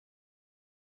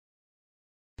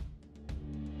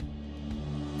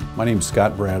My name's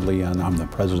Scott Bradley, and I'm the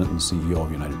President and CEO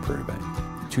of United Prairie Bank.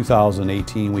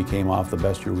 2018, we came off the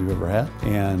best year we've ever had,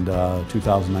 and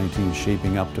 2019 is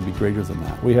shaping up to be greater than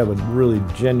that. We have a really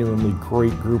genuinely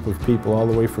great group of people, all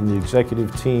the way from the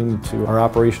executive team to our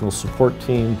operational support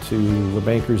team to the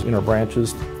bankers in our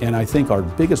branches. And I think our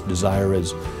biggest desire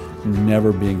is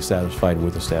never being satisfied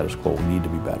with the status quo. We need to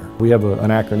be better. We have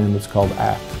an acronym that's called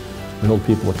ACT. We hold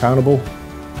people accountable,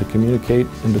 to communicate,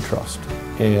 and to trust.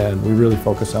 And we really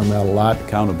focus on that a lot.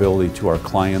 Accountability to our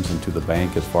clients and to the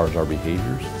bank as far as our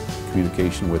behaviors,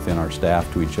 communication within our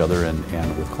staff to each other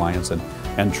and with clients,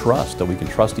 and trust, that we can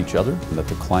trust each other and that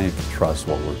the client can trust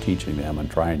what we're teaching them and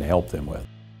trying to help them with.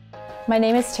 My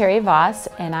name is Terry Voss,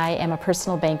 and I am a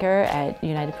personal banker at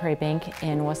United Prairie Bank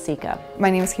in Waseca.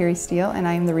 My name is Carrie Steele, and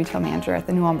I am the retail manager at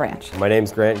the New Ulm branch. My name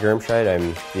is Grant Germscheid.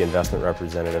 I'm the investment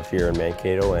representative here in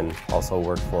Mankato and also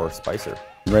work for Spicer.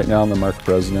 Right now I'm the market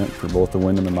president for both the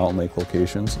Wyndham and Mountain Lake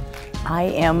locations. I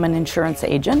am an insurance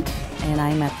agent, and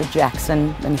I'm at the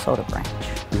Jackson, Minnesota branch.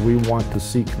 We want to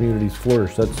see communities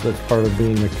flourish. That's part of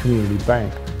being a community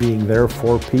bank, being there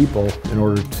for people in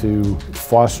order to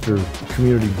foster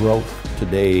community growth.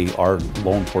 Today, our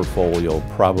loan portfolio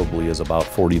probably is about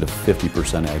 40 to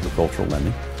 50% agricultural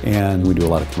lending, and we do a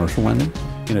lot of commercial lending.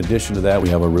 In addition to that, we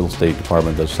have a real estate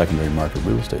department that does secondary market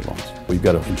real estate loans. We've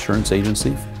got an insurance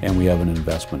agency, and we have an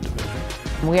investment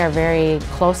division. We are very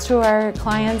close to our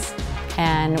clients,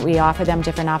 and we offer them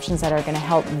different options that are going to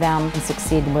help them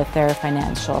succeed with their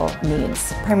financial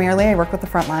needs. Primarily, I work with the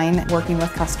front line, working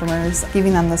with customers,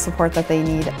 giving them the support that they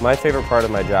need. My favorite part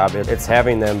of my job is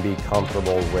having them be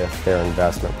comfortable with their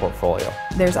investment portfolio.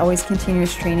 There's always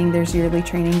continuous training, there's yearly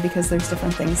training, because there's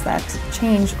different things that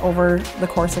change over the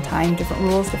course of time, different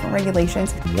rules, different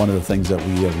regulations. One of the things that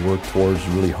we have worked towards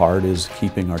really hard is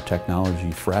keeping our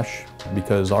technology fresh,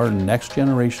 because our next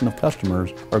generation of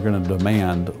customers are going to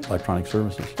demand electronic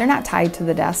services. They're not tied to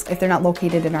the desk. If they're not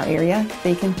located in our area,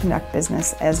 they can conduct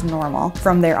business as normal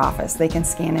from their office. They can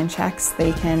scan in checks,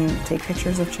 they can take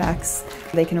pictures of checks,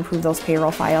 they can approve those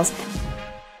payroll files.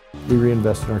 We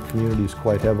reinvest in our communities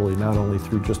quite heavily, not only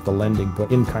through just the lending,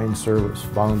 but in-kind service,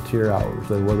 volunteer hours,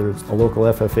 whether it's a local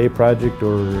FFA project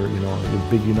or the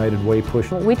big United Way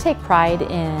push. We take pride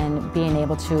in being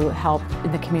able to help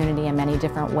the community in many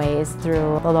different ways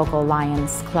through the local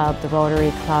Lions Club, the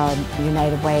Rotary Club,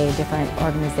 United Way, different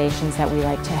organizations that we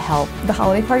like to help. The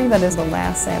holiday party that is the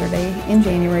last Saturday in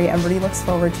January, everybody looks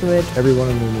forward to it. Everyone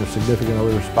and their significant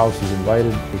other spouse is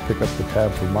invited. We pick up the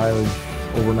tab for mileage,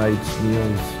 overnights,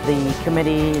 meals. The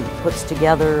committee puts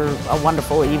together a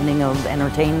wonderful evening of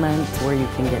entertainment where you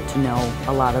can get to know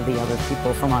a lot of the other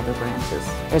people from other branches.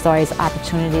 There's always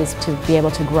opportunities to be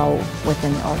able to grow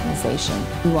within the organization.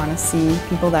 We want to see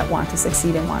people that want to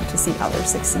succeed and want to see others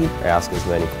succeed. Ask as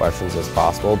many questions as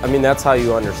possible. I mean, that's how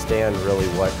you understand really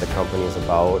what the company is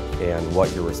about and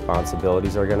what your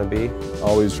responsibilities are going to be.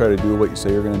 Always try to do what you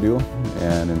say you're going to do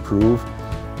and improve,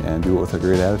 and do it with a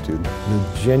great attitude.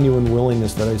 The genuine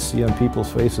willingness that I see on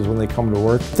people's faces when they come to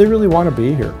work, they really want to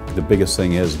be here. The biggest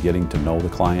thing is getting to know the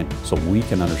client so we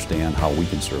can understand how we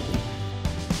can serve them.